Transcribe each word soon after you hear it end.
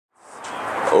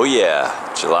Oh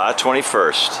yeah, July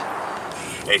 21st.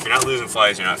 Hey, if you're not losing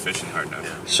flies, you're not fishing hard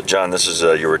enough. So John, this is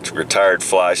your retired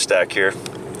fly stack here.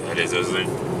 That is, those are,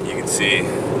 you can see,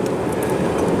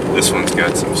 this one's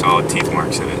got some solid teeth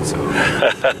marks in it, so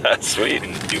sweet. You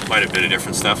can do quite a bit of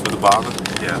different stuff with the bobber.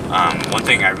 Yeah. One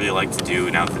thing I really like to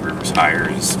do now that the river's higher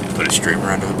is put a streamer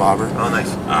under the bobber. Oh, nice.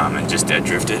 And just dead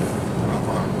drift it.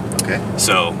 Okay.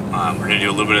 So we're gonna do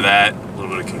a little bit of that, a little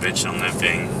bit of conventional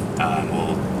nymphing.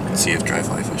 We'll see if dry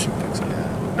fly fishing picks up.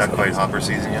 Yeah. Not quite hopper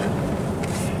season yet?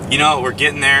 You know, we're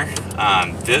getting there.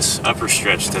 This upper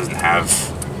stretch doesn't have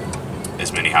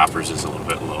as many hoppers as a little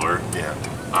bit lower. Yeah.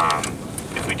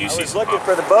 If we do I see was some looking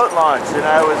for the boat launch and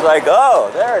I was like, oh,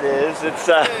 there it is. It's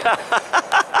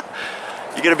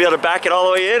you gonna be able to back it all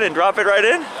the way in and drop it right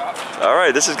in? Yeah. All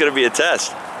right, this is gonna be a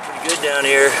test. Pretty good down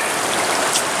here.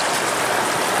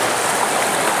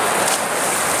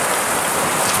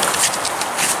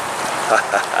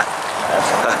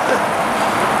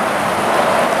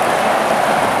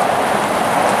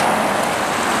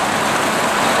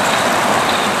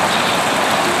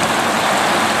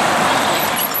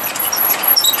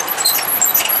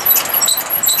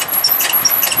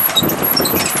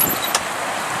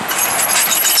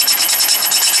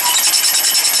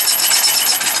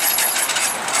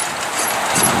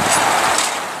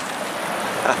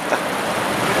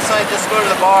 We decided just to go to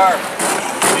the bar.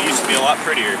 It used to be a lot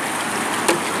prettier.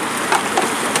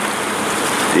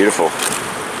 Beautiful.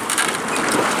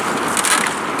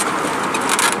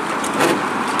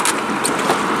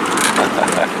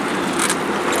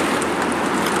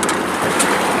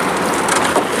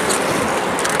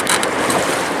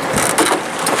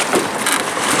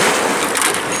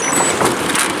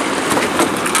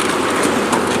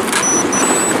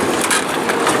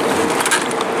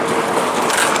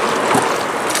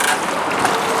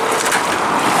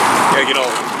 Gotta get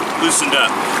all loosened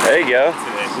up. There you go.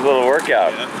 It's a little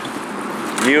workout. Yeah.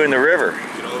 You in the river.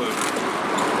 Get all the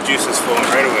juices flowing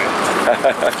right away.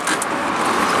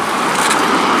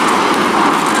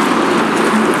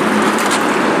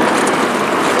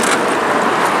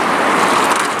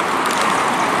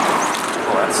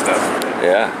 All that stuff.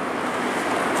 Yeah.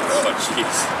 Oh,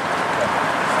 jeez.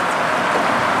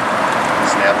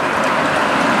 Snap it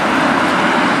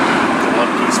like a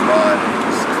one-piece rod.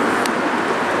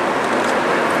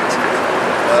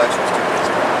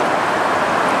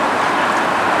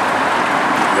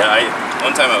 Yeah,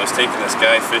 one time I was taking this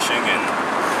guy fishing and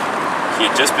he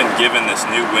had just been given this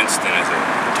new Winston as a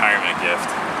retirement gift.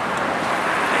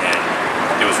 And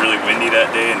it was really windy that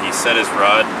day and he set his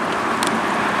rod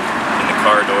in the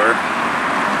car door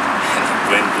and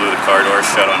the wind blew the car door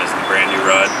shut on his brand new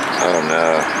rod. Oh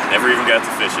no. Never even got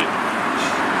to fish it.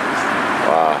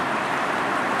 Wow.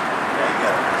 Yeah, you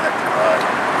gotta protect the rod.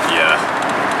 Yeah.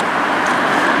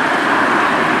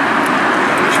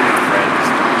 Fishing with friends.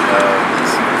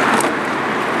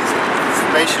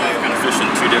 Information. I'm going to fish in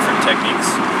two different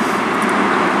techniques.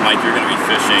 Mike, you're going to be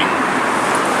fishing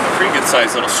a pretty good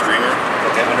sized little streamer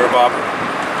under a bobber.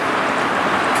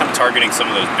 Kind of targeting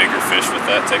some of those bigger fish with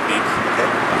that technique.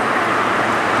 Okay.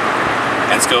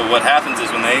 And so what happens is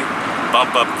when they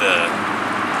bump up the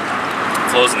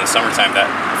flows in the summertime, that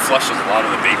flushes a lot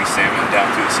of the baby salmon down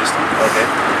through the system. Okay.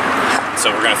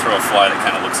 So we're going to throw a fly that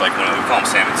kind of looks like one of the, we call them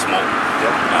salmon smolt.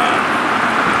 Yep.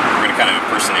 We're going to kind of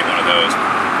impersonate one of those.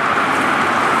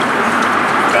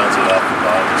 Bounce it off the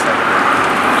bottom just like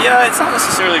a Yeah, it's not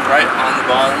necessarily right on the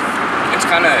bottom. It's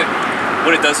kind of,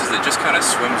 what it does is it just kind of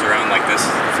swims around like this,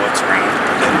 floats around.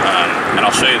 And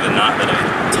I'll show you the knot that I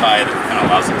tie that kind of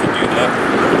allows it to do that.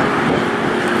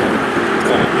 It's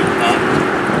called a loop knot.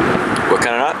 What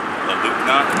kind of knot? A loop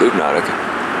knot. Loop knot, okay.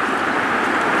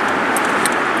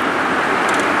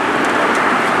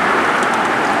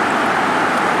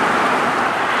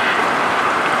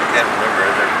 I can't remember.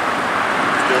 Are there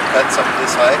still cuts up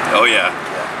this high? Oh yeah.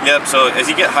 Yep, so as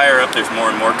you get higher up, there's more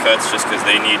and more cuts just because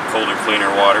they need colder, cleaner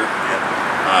water.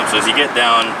 Yeah. So as you get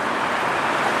down,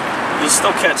 you'll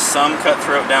still catch some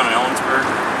cutthroat down in Ellensburg,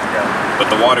 Yeah.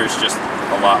 but the water's just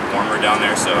a lot warmer down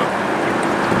there, so.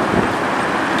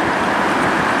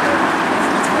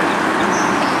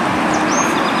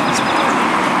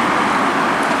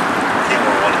 Came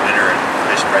over one winter and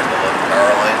fished right below the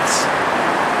power lines.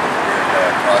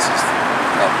 It crosses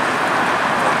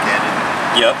Fort Canyon.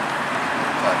 Yep.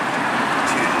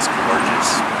 Dude, it's gorgeous.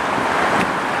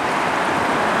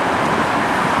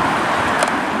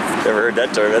 Never heard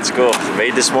that term. That's cool.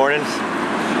 Made this morning?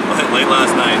 Late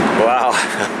last night. Wow.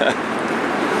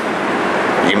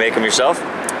 You make them yourself?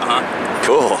 Uh-huh.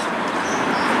 Cool.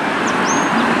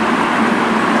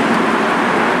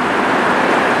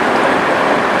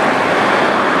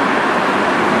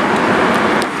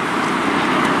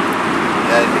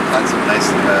 caught some nice,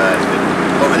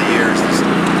 over the years, just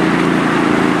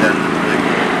done really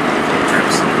cool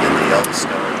trips in the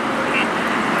Yellowstone.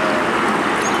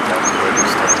 Down to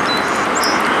Yellowstone.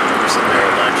 We're sitting there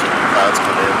at lunch and the clouds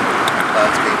come in.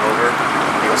 Clouds came over.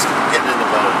 He goes, get in the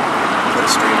boat, put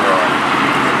a streamer on.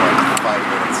 In like 5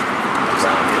 minutes, just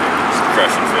get it.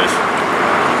 Crushing fish.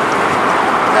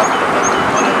 Happened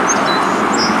one other time.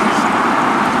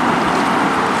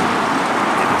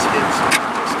 It's hits.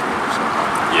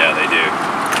 Yeah, they do.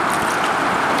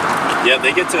 Yeah,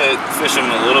 they get to fish them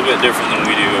a little bit different than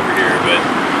we do over here, but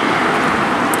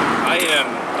I am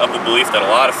of the belief that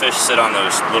a lot of fish sit on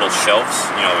those little shelves,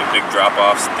 you know, with big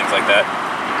drop-offs and things like that.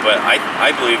 But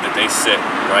I believe that they sit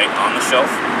right on the shelf.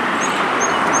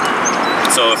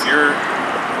 So if you're,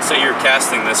 say you're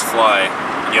casting this fly,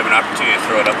 and you have an opportunity to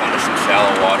throw it up onto some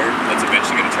shallow water that's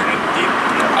eventually going to turn into deep,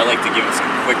 I like to give it some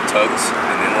quick tugs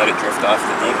and then let it drift off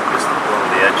the deep. Just go over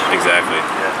the edge. Exactly.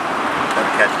 Yeah. That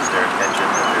catches their attention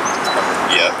and it's coming.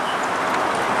 Yep.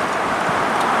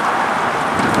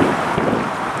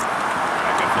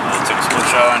 Took a split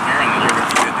shot on here and then you're going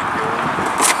to be good to go.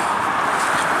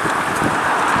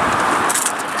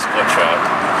 Split shot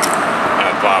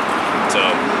and a bump. So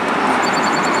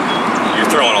you're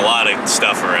throwing a lot of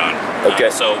stuff around. Okay.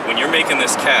 So when you're making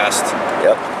this cast,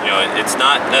 Yep. you know, it's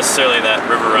not necessarily that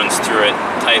river runs through it,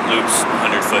 tight loops,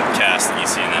 100-foot cast that you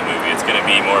see in that movie. It's going to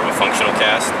be more of a functional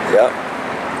cast. Yep.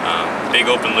 Big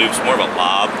open loops, more of a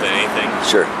lob than anything.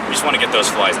 Sure. You just want to get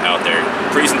those flies out there.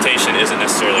 Presentation isn't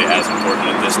necessarily as important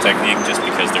with this technique just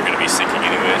because they're going to be sinking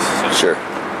anyways. So. Sure.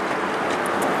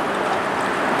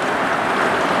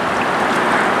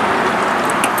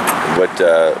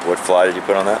 What fly did you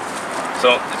put on that?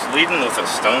 So it's leading with a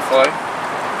stonefly.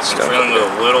 It's trailing with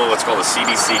a little, what's called a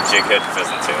CDC jighead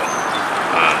pheasant tail.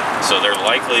 So they're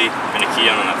likely going to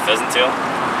key on that pheasant tail.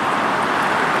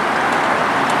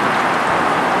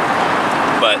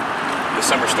 But the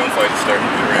summer stoneflies are starting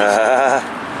to move around.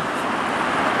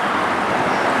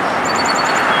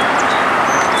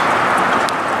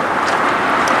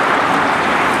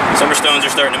 Summer stones are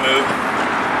starting to move.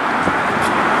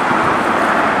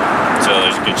 So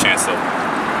there's a good chance that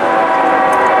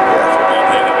they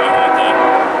might want that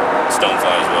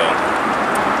stonefly as well.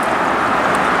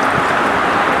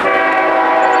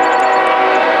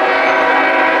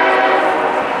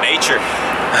 Nature.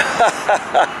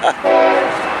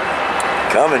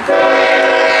 Coming.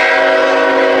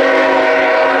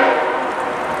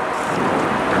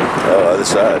 Oh, other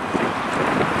side.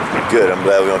 Good. I'm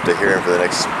glad we don't have to hear him for the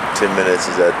next 10 minutes.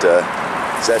 Is that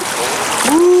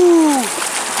Woo!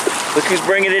 Look who's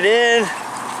bringing it in.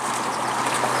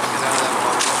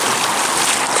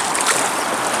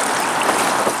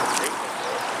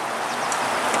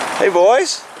 Hey,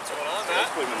 boys. What's going on,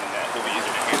 Matt? Put him in the net. It'll be easier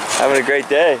to handle. Having a great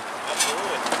day.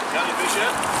 Absolutely. Got any fish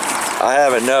yet? I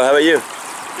haven't. No. How about you?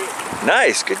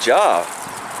 Nice. Good job. There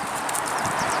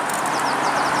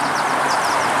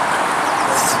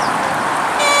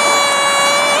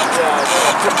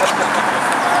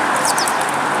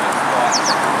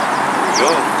we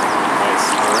go. Nice.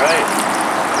 All right.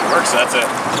 It works. That's a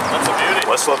beauty.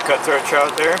 Westlow cutthroat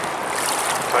trout there.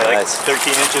 Probably Nice. like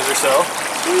 13 inches or so.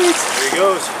 Sweet. There he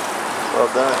goes. Well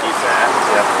done. He's that.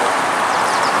 Yep.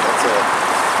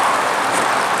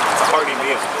 That's a hearty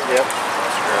meal. Yep.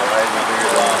 Might be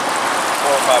bigger than 4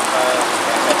 or 5 pounds.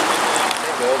 I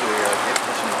think those are here. Get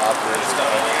fishing hoppers.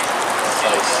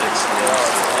 Size 6 inches.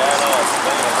 Yeah, I know.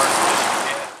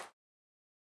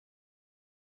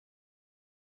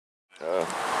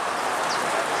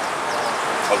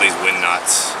 All these wind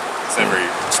knots. It's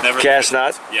never Cast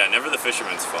knot? Yeah, never the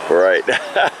fisherman's fault. Right.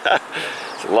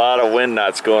 There's a lot of wind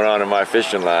knots going on in my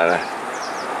fishing line.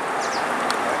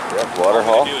 Yep, water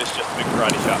haul. All I do is just a big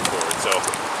karate chop forward, so.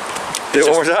 Do it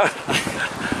one more time.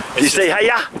 Did you say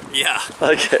hiya? Yeah.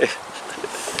 Okay.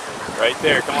 Right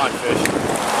there, come on, fish.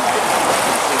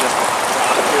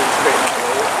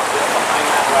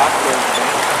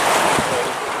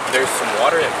 There's some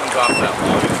water that comes off that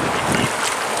log. It's gonna be deep.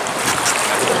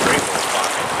 And that's a great little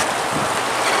spot.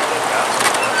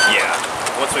 Yeah.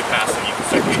 Once we pass them, you can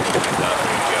start getting things up.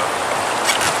 There you go.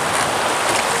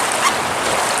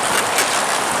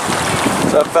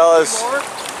 What's up, fellas?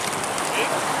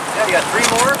 Yeah, you got 3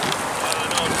 more?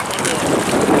 No, just 1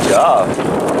 more. Good job.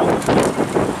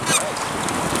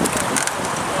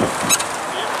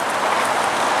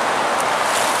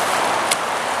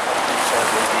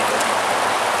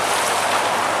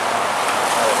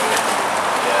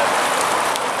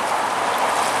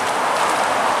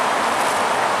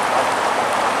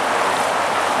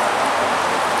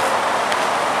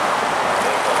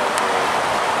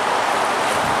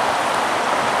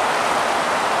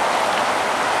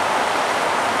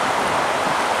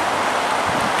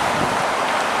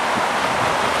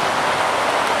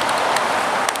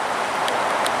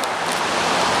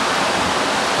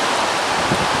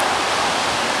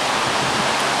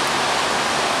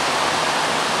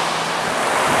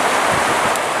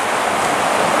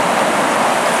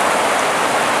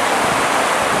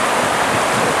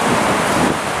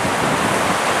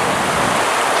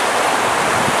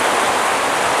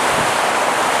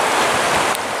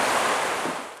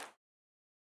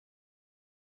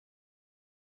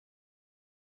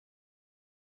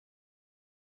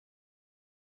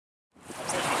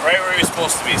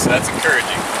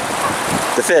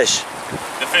 The fish.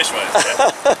 The fish was,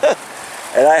 yeah.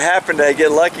 And I happened to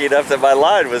get lucky enough that my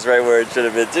line was right where it should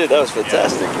have been too. That was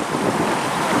fantastic.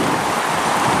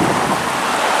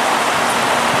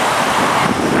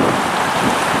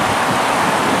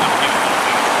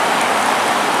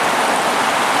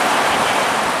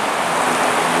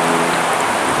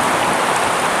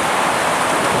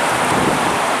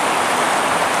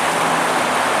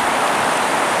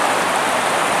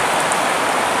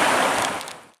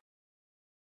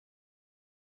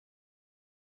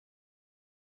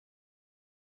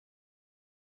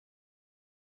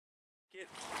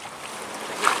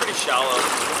 It's pretty shallow.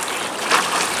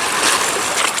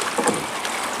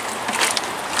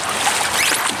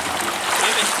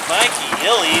 Give it to Mikey,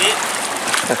 he'll eat it.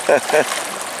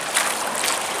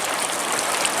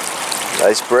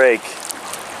 Nice break.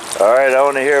 All right, I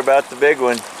want to hear about the big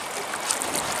one.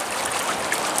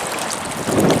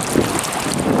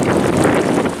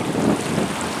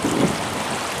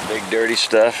 Big dirty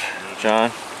stuff,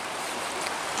 John.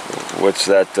 What's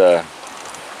that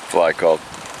fly called?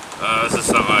 This is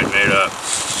something I made up.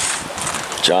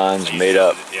 John's made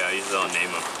up. Yeah, I usually don't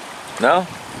name them. No?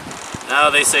 No,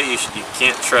 they say you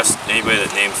can't trust anybody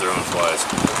that names their own flies.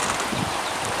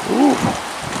 Ooh.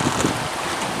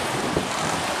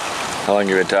 How long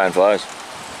you been tying flies?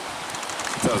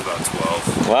 That was about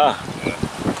 12. Wow. Yeah.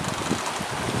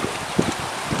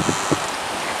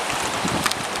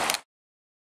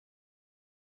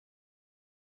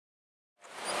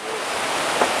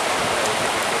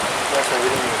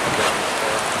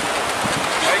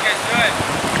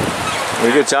 We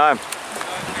had a good time.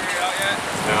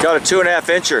 Got a 2.5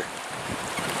 incher.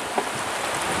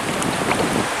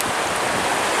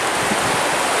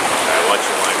 Alright, watch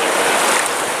your line there, man.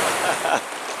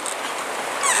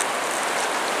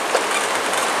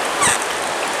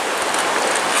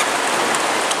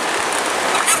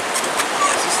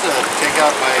 Is this the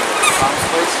takeout by Tom's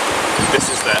place? This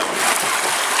is that one.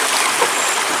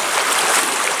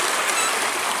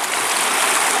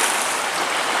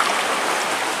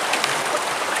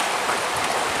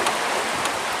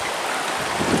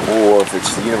 Or if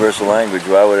it's the universal language,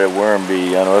 why would a worm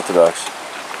be unorthodox?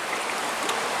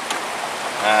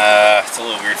 It's a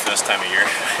little weird for this time of year.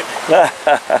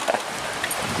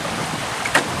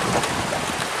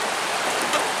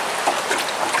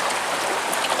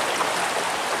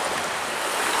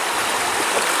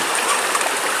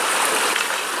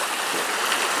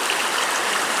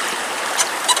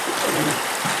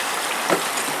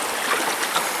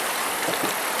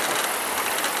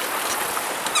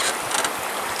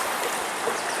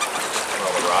 Where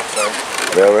all the rocks are.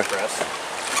 Really?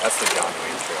 That's the John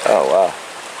Wayne Trail. Oh, wow.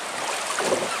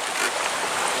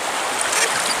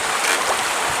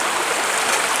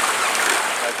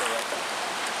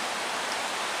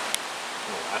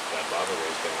 That's that bobber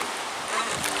race going.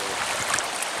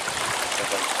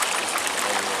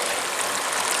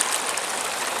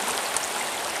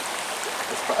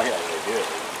 That's probably how they do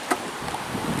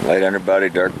it. Light underbody,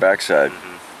 dark backside.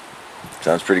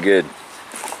 Sounds pretty good.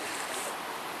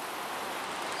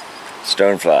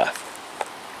 Stonefly.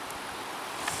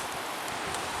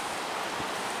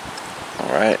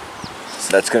 All right.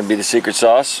 So that's going to be the secret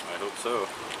sauce. I hope so.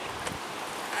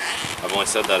 I've only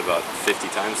said that about 50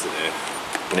 times today.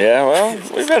 Yeah, well,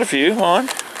 we've had a few on.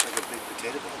 Like a big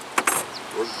potato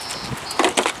ball.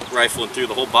 We're rifling through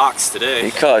the whole box today.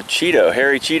 You call it Cheeto,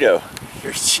 hairy Cheeto.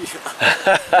 Here's Cheeto.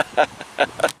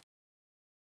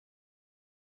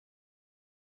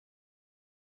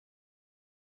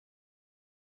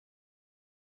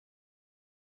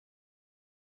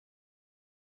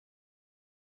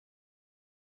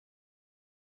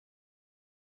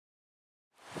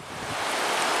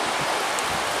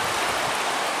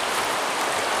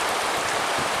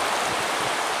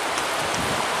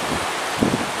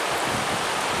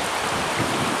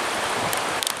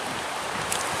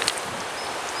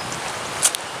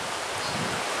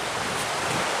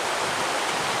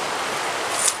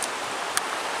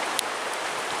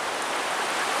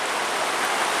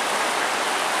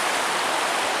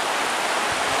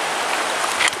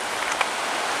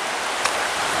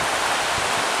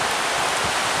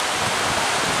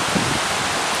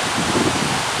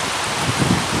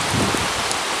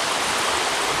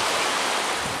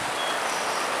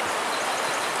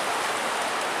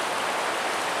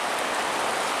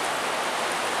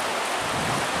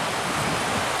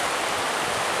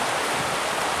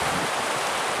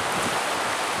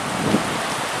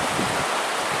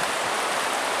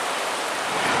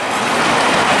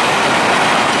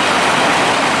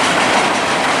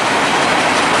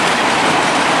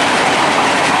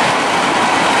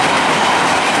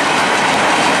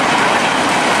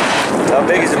 How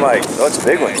big is it, Mike? Oh, it's a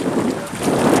big one.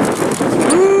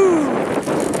 Woo!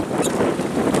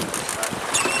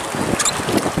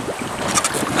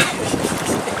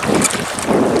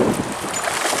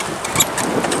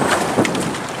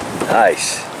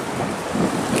 Nice.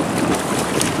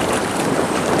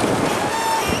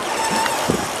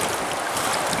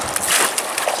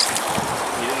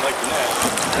 You didn't like the net.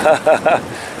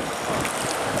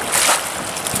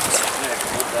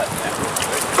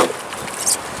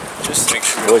 Just to make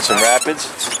sure. With some rapids.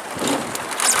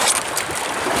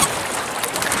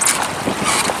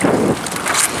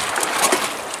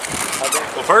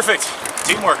 Well, perfect.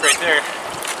 Teamwork right there.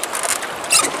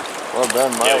 Well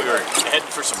done, Mike. Yeah, we were heading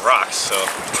for some rocks, so.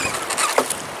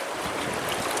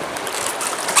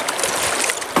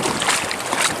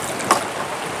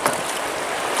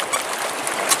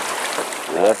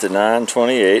 We left at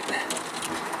 9:28.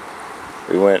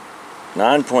 We went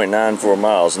 9.94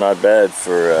 miles, not bad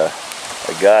for a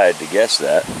guide to guess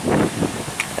that.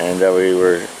 And we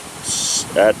were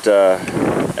at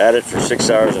it for 6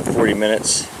 hours and 40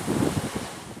 minutes.